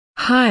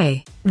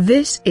Hi,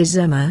 this is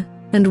Emma,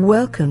 and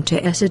welcome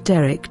to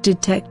Esoteric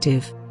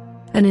Detective.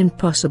 An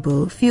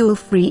impossible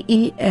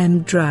fuel-free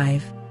EM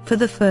drive, for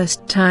the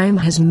first time,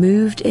 has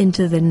moved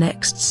into the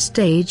next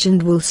stage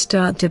and will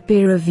start a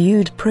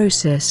peer-reviewed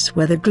process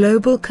where the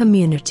global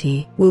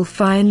community will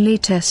finally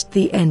test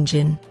the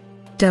engine.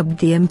 Dubbed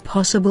the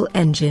impossible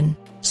engine,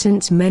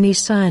 since many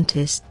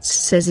scientists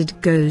says it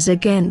goes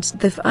against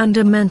the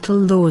fundamental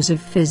laws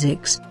of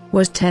physics,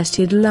 was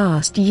tested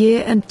last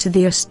year and to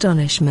the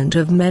astonishment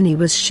of many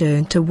was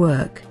shown to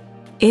work.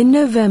 In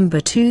November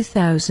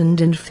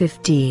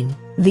 2015,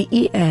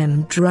 the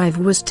EM drive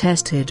was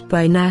tested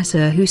by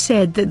NASA, who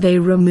said that they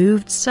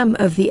removed some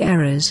of the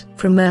errors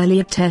from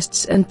earlier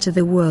tests and to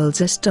the world's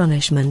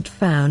astonishment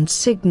found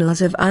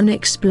signals of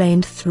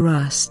unexplained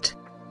thrust,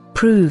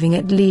 proving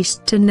at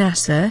least to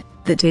NASA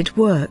that it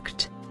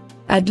worked,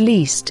 at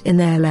least in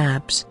their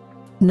labs.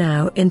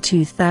 Now in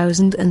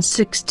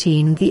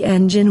 2016 the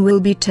engine will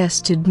be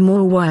tested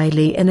more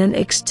widely in an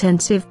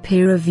extensive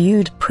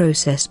peer-reviewed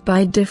process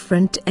by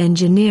different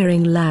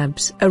engineering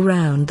labs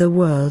around the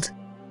world.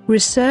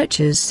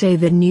 Researchers say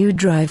the new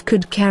drive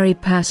could carry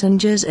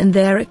passengers and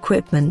their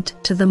equipment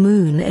to the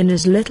Moon in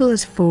as little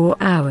as 4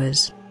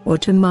 hours, or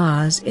to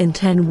Mars in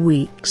 10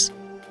 weeks.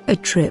 A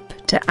trip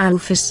to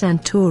Alpha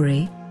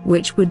Centauri,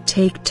 which would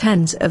take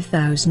tens of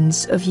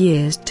thousands of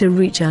years to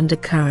reach under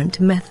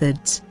current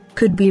methods,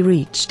 could be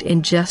reached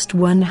in just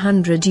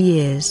 100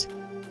 years.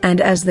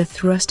 And as the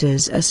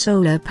thrusters are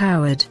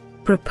solar-powered,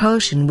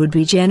 propulsion would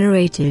be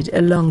generated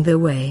along the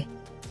way.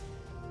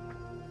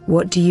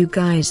 What do you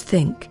guys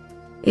think?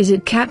 Is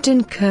it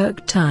Captain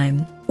Kirk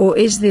time, or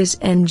is this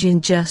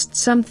engine just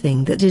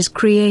something that is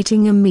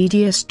creating a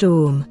media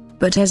storm,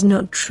 but has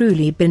not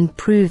truly been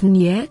proven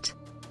yet?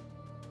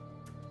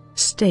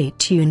 Stay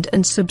tuned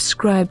and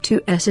subscribe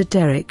to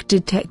Esoteric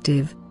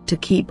Detective to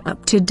keep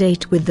up to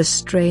date with the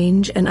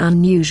strange and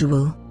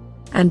unusual.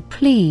 And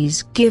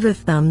please give a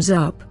thumbs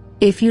up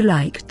if you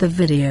liked the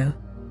video.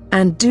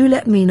 And do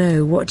let me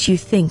know what you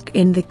think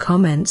in the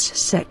comments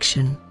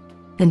section.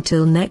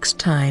 Until next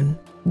time,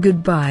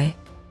 goodbye.